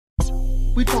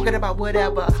We talking about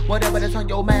whatever that's on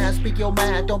your mind. Speak your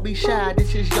mind. Don't be shy.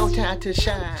 This is your time to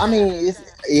shine. I mean,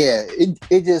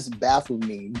 it just baffles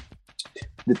me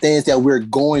the things that we're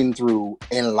going through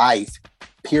in life.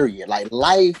 Period. Like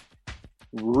life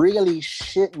really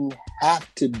shouldn't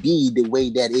have to be the way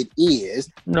that it is.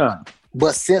 No.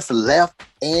 But since left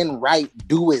and right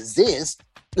do exist,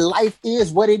 life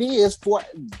is what it is for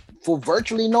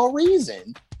virtually no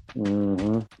reason.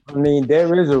 Mm-hmm. I mean,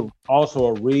 there is also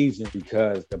a reason,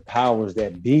 because the powers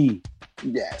that be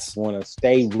want to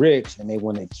stay rich and they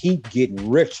want to keep getting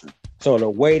richer. So the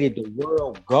way that the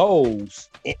world goes,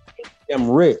 it makes them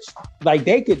rich. Like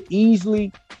they could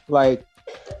easily,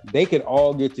 they could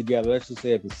all get together. Let's just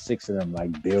say if it's 6 of them,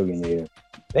 like billionaires,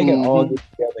 they can all get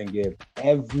together and give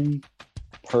every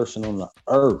person on the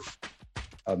earth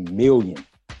 $1 million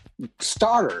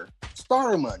starter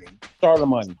money,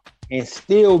 and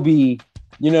still be,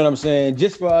 you know what I'm saying?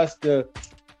 Just for us to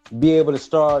be able to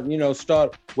start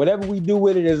whatever we do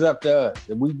with it is up to us.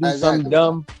 If we do something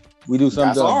dumb, we do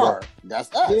something dumb.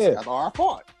 That's us. Yeah. That's our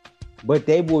fault. But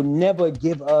they will never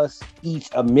give us each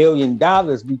 $1 million,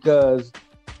 because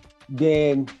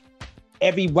then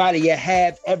everybody will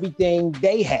have everything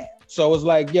they have. So it's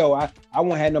like, yo, I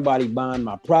won't have nobody buying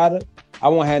my product. I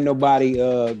won't have nobody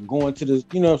going to the,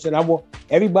 you know what I'm saying? I want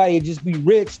everybody to just be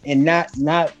rich and not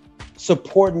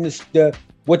supporting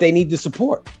what they need to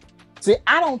support. See,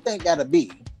 I don't think that'll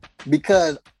be,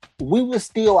 because we will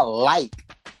still like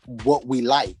what we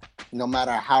like, no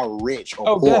matter how rich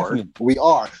or poor definitely. We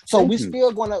are. So we're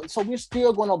still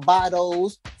gonna buy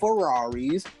those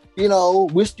Ferraris. You know,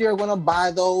 we're still gonna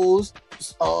buy those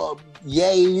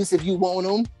yays if you want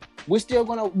them. We're still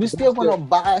gonna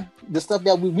buy the stuff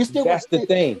that we still. That's the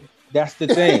thing. That's the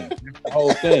thing. The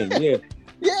whole thing. Yeah.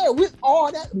 Yeah, with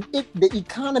all that, the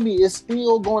economy is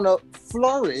still gonna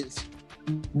flourish,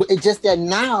 but it's just that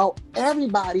now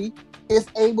everybody is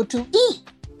able to eat.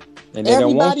 And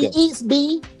everybody eats,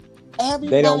 B. Everybody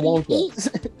they don't want eats.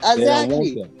 Exactly. They don't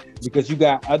want that. Because you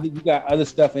got other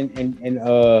stuff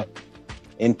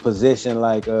in position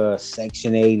like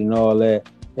Section 8 and all that.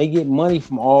 They get money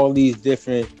from all these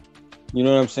different, you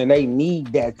know what I'm saying? They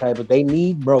need that they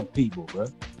need broke people, bro.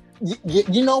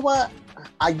 You know what?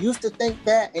 I used to think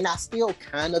that, and I still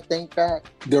kind of think that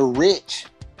the rich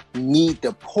need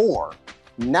the poor,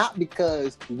 not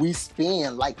because we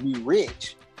spend like we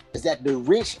rich. Is that the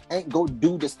rich ain't go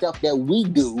do the stuff that we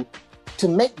do to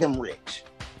make them rich.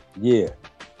 Yeah.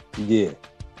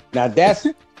 Now that's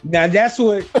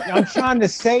what I'm trying to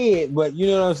say it, but you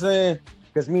know what I'm saying?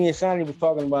 Because me and Shani was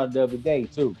talking about it the other day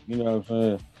too. You know what I'm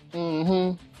saying?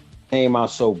 Mm-hmm. Came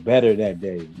out so better that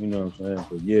day. You know what I'm saying?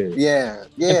 But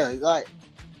yeah. Like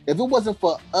if it wasn't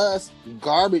for us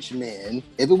garbage men,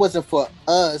 if it wasn't for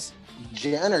us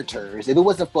janitors, if it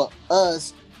wasn't for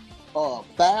us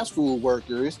fast food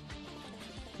workers,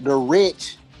 the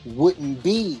rich wouldn't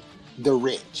be the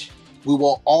rich. We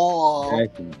will all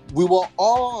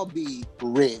be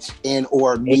rich and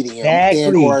or medium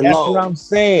and or That's low. What I'm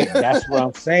saying. That's what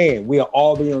I'm saying. We'll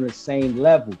all be on the same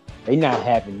level. They not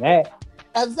having that.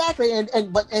 Exactly. And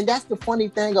that's the funny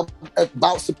thing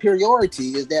about superiority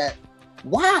is that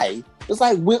why? It's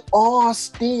like we're all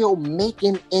still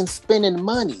making and spending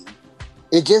money.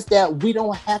 It's just that we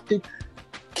don't have to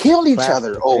kill each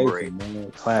other over it.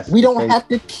 We don't have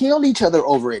to kill each other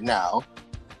over it now.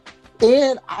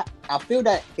 And I feel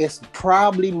that it's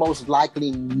probably most likely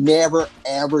never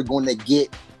ever going to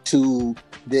get to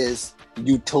this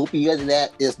utopia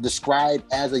that is described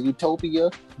as a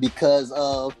utopia, because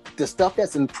of the stuff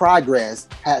that's in progress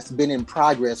has been in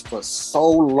progress for so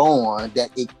long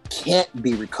that it can't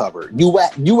be recovered. You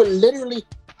would literally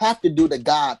have to do the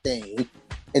God thing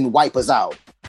and wipe us out.